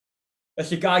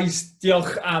Felly, guys,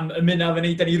 diolch am ymuno efo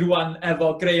ni. Da ni rwan efo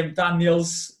Graham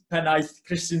Daniels, pennaeth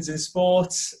Christians in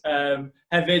Sport.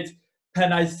 Hefyd,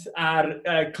 pennaeth ar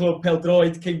Chlwb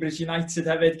Pêl-droed Cambridge United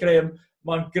hefyd. Graham,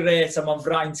 mae'n gret a mae'n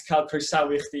fraint cael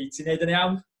croesawu chdi. Ti'n neud yn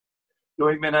iawn?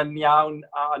 Dwi'n mynd yn iawn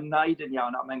a wneud yn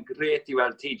iawn, a mae'n gret i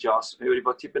weld ti, Jos. Mae wedi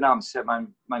bod tipyn amser,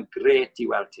 mae'n gret i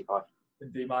weld ti, bod.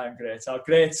 Yndi, mae'n gret. A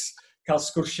gret cael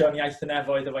sgwrsio'n iaith yn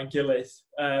efoedd efo'n gilydd.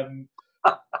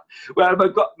 Wel,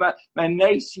 mae'n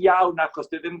neis iawn achos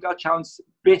dwi ddim yn cael chance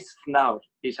byth nawr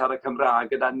i siarad Cymraeg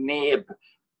gyda neb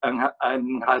yng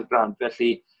Nghaergrawnt,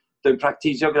 felly dwi'n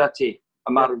practisio gyda ti,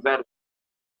 ymarfer.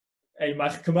 Ei,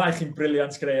 mae'ch Cymraeg chi'n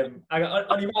briliant, Graham.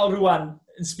 O'n i'n meddwl rwan,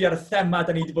 yn sbio ar y thema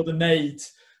da ni wedi bod yn wneud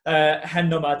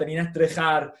heno yma, da ni'n edrych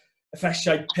ar y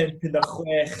ffresiau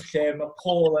 5-16, lle mae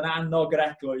Paul yn annog yr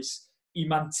eglwys i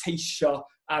manteisio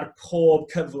ar pob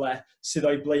cyfle sydd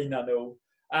o'i blaenau nhw.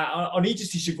 O'n i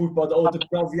jyst eisiau gwybod o dy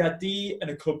brofiad di yn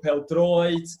y Chlwb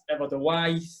Pêl-droed, efo dy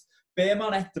waith, be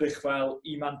mae'n edrych fel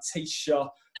i manteisio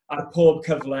ar pob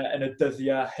cyfle yn y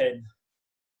dyddiau hyn?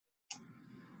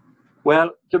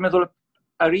 Wel, dwi'n meddwl,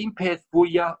 yr un peth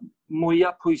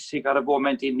mwyaf pwysig ar y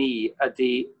foment i ni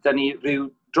ydy, da ni rhyw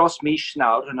dros mis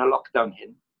nawr yn y lockdown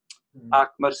hyn,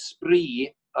 ac mae'r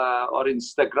sbri o'r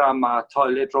Instagram a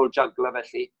toilet roll juggler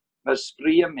felly, mae'r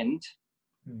sbri yn mynd,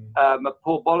 mae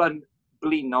pobl yn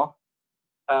blino,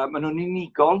 maen nhw'n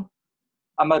unigol,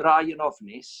 a mae rai yn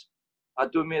ofnus, a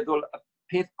dwi'n meddwl, y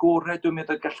peth gorau dwi'n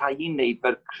meddwl gallai i wneud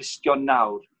fel Cristion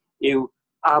nawr yw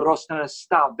aros yn y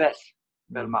stafell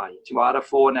fel mai. Ti'n ar y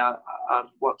ffôn, ar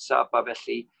WhatsApp a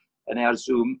felly, neu ar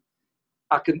Zoom,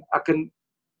 ac yn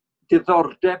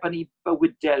diddordeb yn ei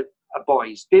bywydau y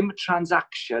boys. Dim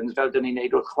transactions fel dyn ni'n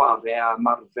neud o'r chwarae a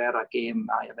marfer a gêm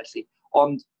a felly,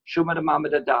 ond siw mae'r mam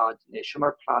a dad, neu siw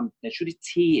mae'r plant, neu siw di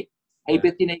ti. Hei,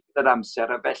 beth i'n neud gyda'r amser,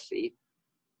 a felly,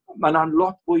 mae'n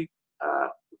lot fwy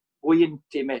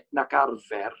intimate nac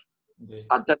arfer,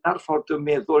 a dyna'r ffordd dwi'n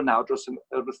meddwl nawr dros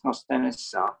yr wythnos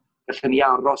nesaf, gallwn ni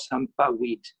aros am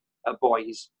bywyd y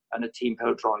boys yn y tîm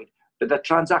Pêl-droed. Bydd y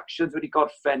transactions wedi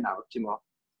gorffen nawr, ti'n mo,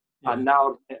 a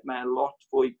nawr mae'n lot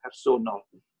fwy personol.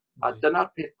 A dyna'r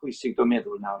peth pwysig dwi'n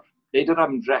meddwl nawr, neud yr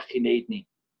ymdrech i wneud ni.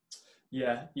 Ie,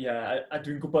 a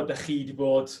dwi'n gwybod ych chi wedi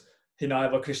bod hynna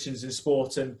efo Christians in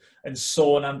Sport yn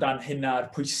sôn amdan hynna'r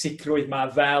pwysigrwydd yma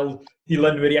fel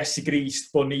dilynwyr Iesu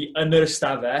Grist, bod ni yn yr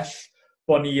ystafell,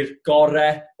 bod ni'r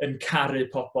gorau yn caru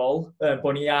pobl,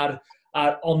 bod ni ar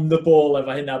on the ball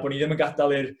efo hynna, bod ni ddim yn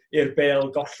gadael i'r bêl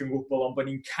gollwng gwbl, ond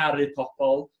bod ni'n caru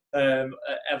pobl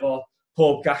efo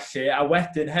pob gallu, a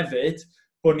wedyn hefyd,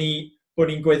 bod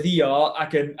ni'n gweddio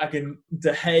ac yn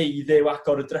dyheu ddew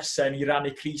agor y drysau i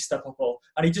rannu Crist â pobl.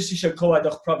 A ni jyst eisiau clywed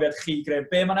o'ch profiad chi, Graham,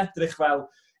 be mae'n edrych fel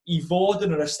i fod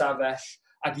yn yr ystafell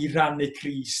ac i rannu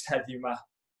Crist heddiw yma?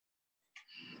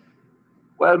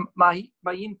 Wel, mae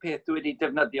un peth dwi wedi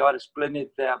defnyddio ar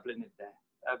ysblynyddau a blynyddau.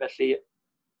 Felly,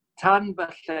 tan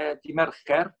falle di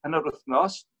Mercher yn yr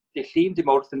wythnos, di Llun, di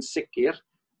Mawrth yn sicr,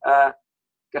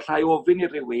 gallai ofyn i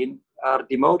rywun ar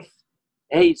di Mawrth,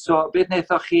 hei, so beth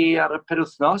wnaethoch chi ar y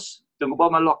penwythnos? Dwi'n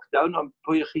gwybod mae lockdown, ond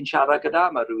pwy ych chi'n siarad gyda?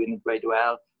 Mae rhywun yn dweud,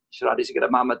 wel, siaradus i gyda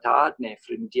mam a dad neu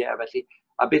ffrindiau, felly.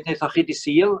 A beth wnaethoch chi di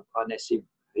Sul? O, nes i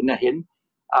hyn a hyn.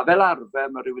 A fel arfer,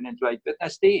 mae rhywun yn dweud, beth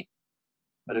nes di?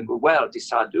 Mae'n gwybod, wel, di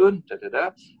Sadwn,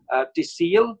 di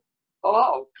Sul? O,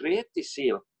 gret, di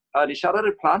Sul. A ni siarad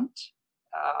i'r plant,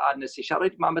 a nes i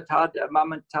siarad mam a tad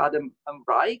yn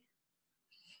wraig.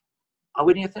 A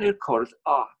wedyn eithon ni'r cwrdd,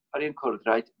 ar un cwrdd,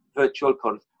 right, virtual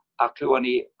cwrdd, a clywon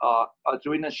ni, oedd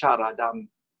rhywun yn siarad am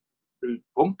rhyw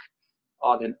bwnc,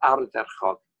 oedd yn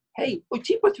ardderchog. Hei, wyt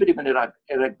ti bod wedi mynd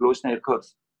i'r eglwys neu'r cwrdd?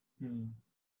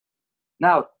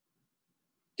 Nawr,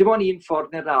 dim ond un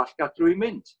ffordd neu'r all gath rwy'n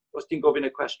mynd, os ti'n gofyn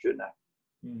y cwestiwn yna.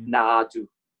 Na,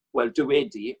 wel, dwi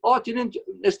wedi. O,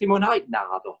 nes ti mwynhau? Na,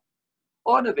 ddo.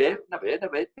 O, na fe,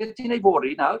 beth ti'n ei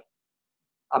fori nawr?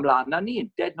 Amlan na ni,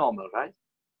 dead normal, right?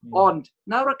 Ond,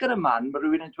 nawr ac yn y man, mae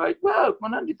rhywun yn dweud, wel, mae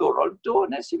hwnna'n diddorol, do,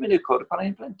 nes i mynd i'r cwrdd pan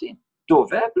ein plentyn. Do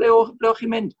fe, ble o'ch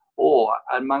chi'n mynd? O,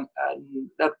 yn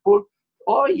Lerpwl.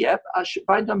 O, ie, a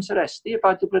faint amser esti,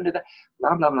 faint o blynyddau,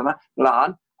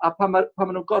 mlaen, a pan maen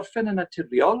nhw'n gorffen yn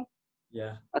naturiol,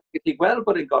 a ti'n gallu gweld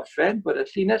bod e'n gorffen, bod y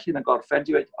llinell yn gorffen,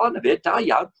 ti'n dweud, o, na fe, da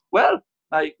iawn, wel,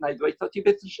 na i ddweud, ti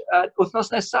beth wythnos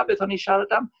nesaf, beth o'n i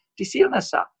siarad am, di Sul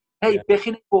nesaf. Hei, be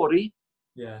chi'n ei bori?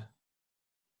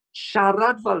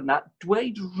 Siarad fel yna,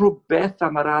 dweud rhywbeth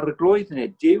am yr arglwydd, neu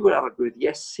Duw yr arglwydd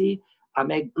Iesu,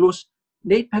 am eglwys,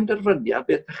 wneud penderfyniad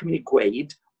beth ydych chi'n mynd i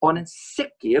gweud, ond yn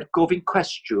sicr gofyn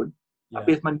cwestiwn a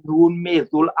beth maen nhw'n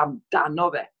meddwl amdano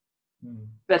fe.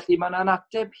 Felly mae'n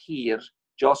anateb hir,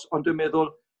 Jos, ond dwi'n meddwl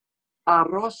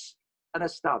aros yn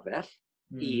ystafell,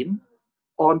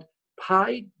 ond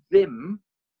paid ddim,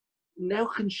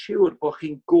 newch yn siŵr bod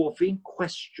chi'n gofyn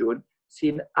cwestiwn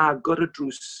sy'n agor y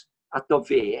drws ato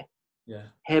fe,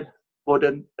 heb bod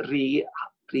yn rhy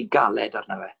galed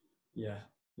arno fe.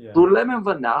 Rwle mewn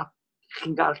fyna,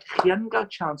 chi'n cael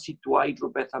chans i dweud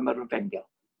rhywbeth am yr Efengel.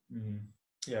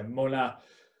 Mae hwnna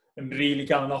yn rili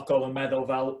galonogol yn meddwl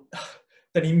fel,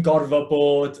 da ni'n gorfod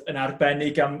bod yn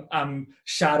arbennig am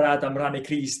siarad, am rannu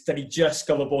Crist, da ni just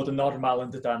gorfod bod yn normal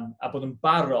yn dydan, a bod yn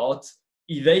barod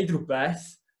i ddeud rhywbeth,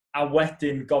 a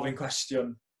wedyn gofyn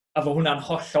cwestiwn. A fod hwnna'n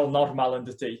hollol normal yn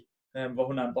dydy, fod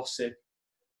hwnna'n bosib.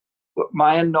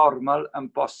 Mae'n normal yn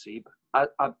bosib,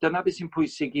 a dyna beth sy'n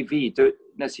pwysig i fi,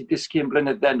 nes i ddysgu yn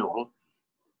blynydde nôl,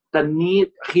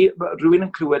 rhywun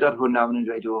yn clywed ar hwnna yn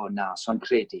dweud, na, so'n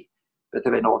credu, beth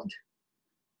fe'n od.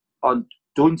 Ond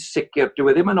dwi'n sicr, dyw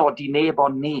e ddim yn odi neb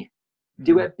ond ni.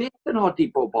 Dyw e beth yn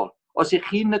odi bobl. Os ych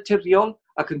chi'n naturiol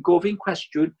ac yn gofyn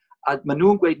cwestiwn, a maen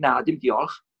nhw'n gweud na, dim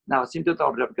diolch, na, sy'n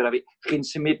diddordeb gyda fi, chi'n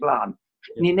symud mlaen.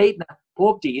 Ni'n neud na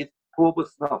pob dydd, pob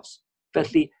wythnos.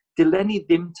 Felly, dylen ni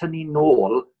ddim tynnu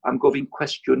nôl am gofyn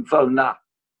cwestiwn fel na,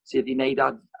 sydd i wneud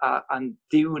a'n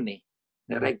ddiw ni,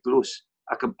 neu'r eglwys,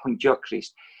 ac yn pwyntio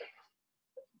Crist.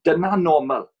 Dyna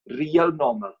normal, real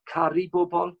normal. Caru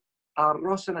bobl,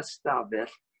 aros yn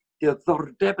ystafell,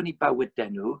 ddiddordeb yn ei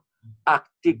bywydau nhw, ac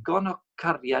digon o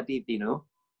cariad iddyn nhw,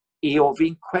 i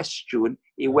ofyn cwestiwn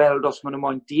i weld os maen nhw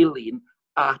moyn dilyn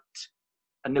at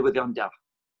y newyddion da.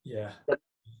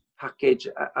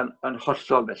 Package yn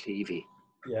hollol felly i fi.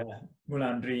 Mae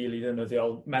hwnna'n rili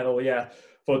ddefnyddiol. Meddwl,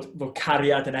 fod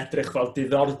cariad yn edrych fel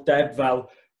diddordeb, fel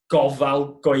gofal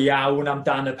go iawn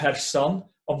amdan y person,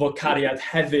 ond fod cariad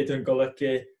hefyd yn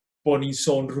golygu bod ni'n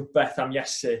sôn rhywbeth am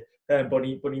Iesu, bod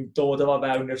ni'n dod efo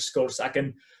fewn i'r sgwrs, ac yn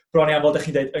bron iawn fel ydych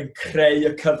chi'n dweud, yn creu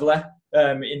y cyfle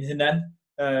un hynny.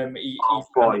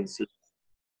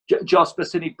 Jos,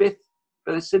 bysyn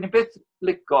ni byth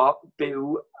lico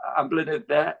byw am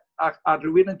blynydde, a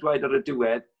rhywun yn dweud ar y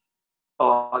diwedd,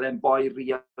 oedd e'n boi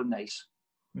real neis.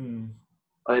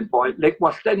 Oedd e'n boi,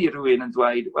 wallten ni rhywun yn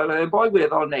dweud, wel, oedd e'n boi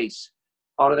weddol neis,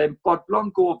 ond oedd e'n bodlon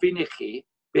gofyn i chi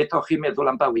beth o'ch chi'n meddwl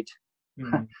am bywyd.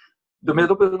 Dwi'n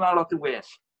meddwl bydd yna lot yn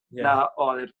well. Na,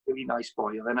 oedd e'n really nice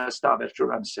boi, oedd e'n ystafell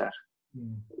drwy'r amser.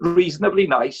 Reasonably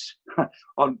nice,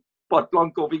 ond bodlon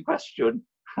gofyn cwestiwn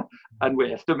yn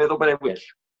well. Dwi'n meddwl bod e'n well.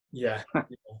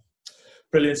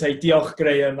 Brilliant. Diolch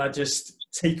Graham, a just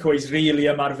takeaways really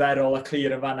ymarferol a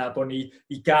clir yn fanna, bod ni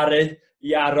i garu,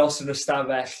 i aros yn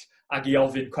ystafell ac i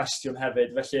ofyn cwestiwn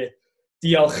hefyd. Felly,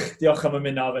 diolch am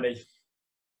ymuno efo ni.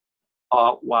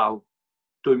 Waw.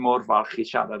 Dwi'n mor falch i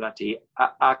siarad â ti,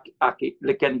 ac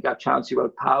lygen i gael chans i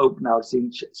weld pawb nawr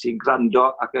sy'n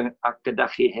gwrando ac gyda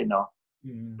chi heno.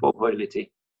 Pob hwyl i ti.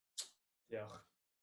 Diolch.